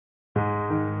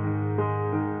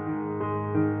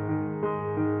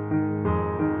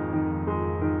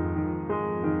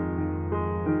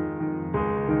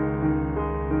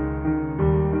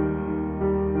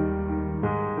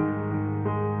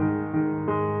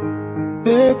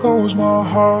there goes my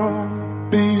heart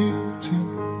beating,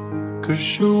 'cause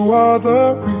you are the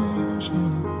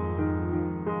reason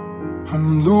I'm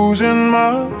losing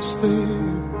my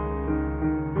sleep.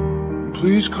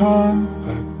 Please come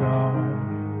back now.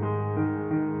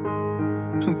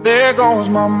 And there goes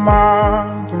my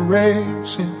mind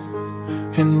racing,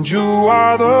 and you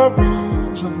are the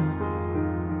reason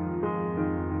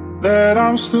that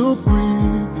I'm still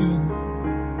breathing.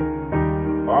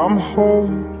 I'm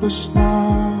hopeless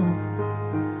now.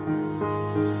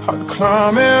 I'd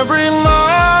climb every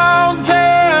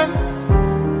mountain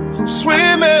and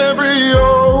swim every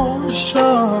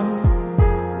ocean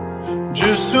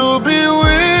just to be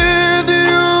with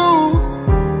you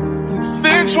and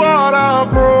fix what I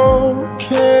broke.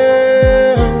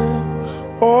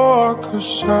 Oh,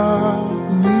 'cause I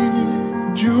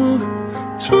need you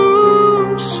to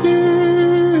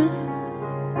see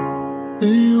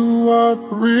that you are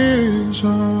the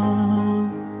reason.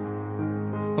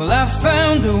 Well, I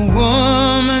found a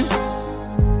woman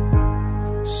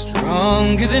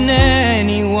stronger than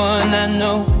anyone I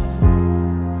know.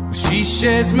 She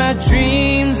shares my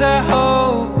dreams. I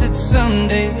hope that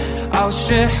someday I'll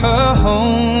share her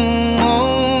home.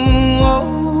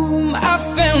 I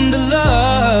found a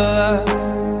love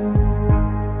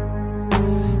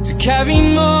to carry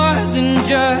more than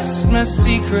just my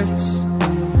secrets,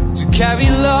 to carry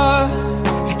love,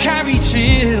 to carry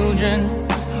children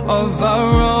of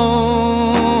our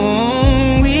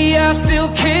own. We are still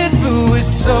kids, but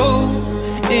we're so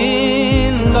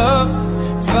in love,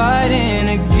 fighting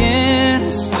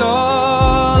against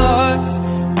all odds.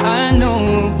 I know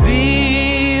we'll be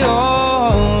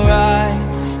alright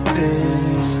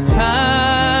this time.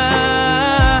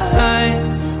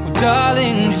 Well,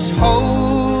 darling, just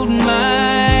hold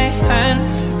my hand,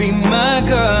 be my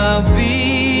girl, be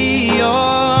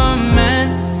your man.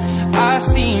 I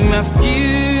see my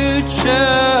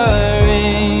future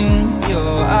in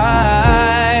your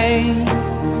eyes.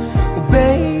 Oh,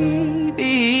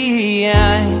 baby,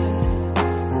 I'm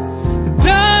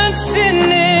dancing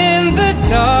in the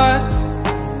dark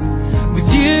with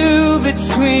you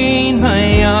between my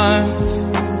arms,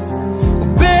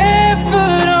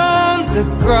 barefoot on the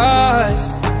grass,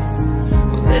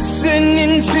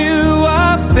 listening to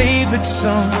our favorite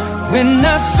song. When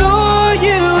I saw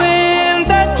you in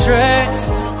that dress,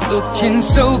 looking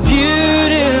so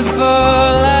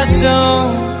beautiful, I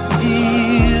don't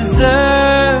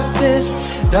deserve this.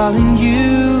 Darling,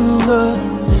 you look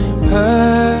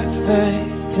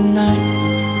perfect tonight.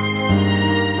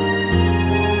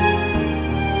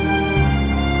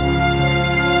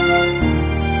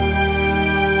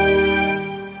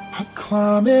 I'd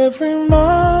climb every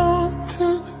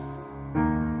mountain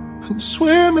and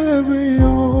swim every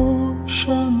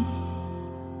ocean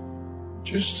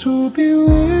just to be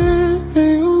with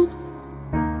you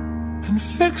and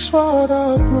fix what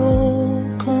I've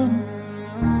broken.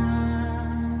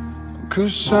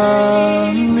 'Cause I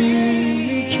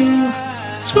need you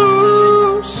to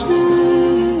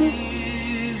see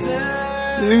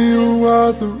that you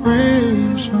are the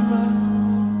reason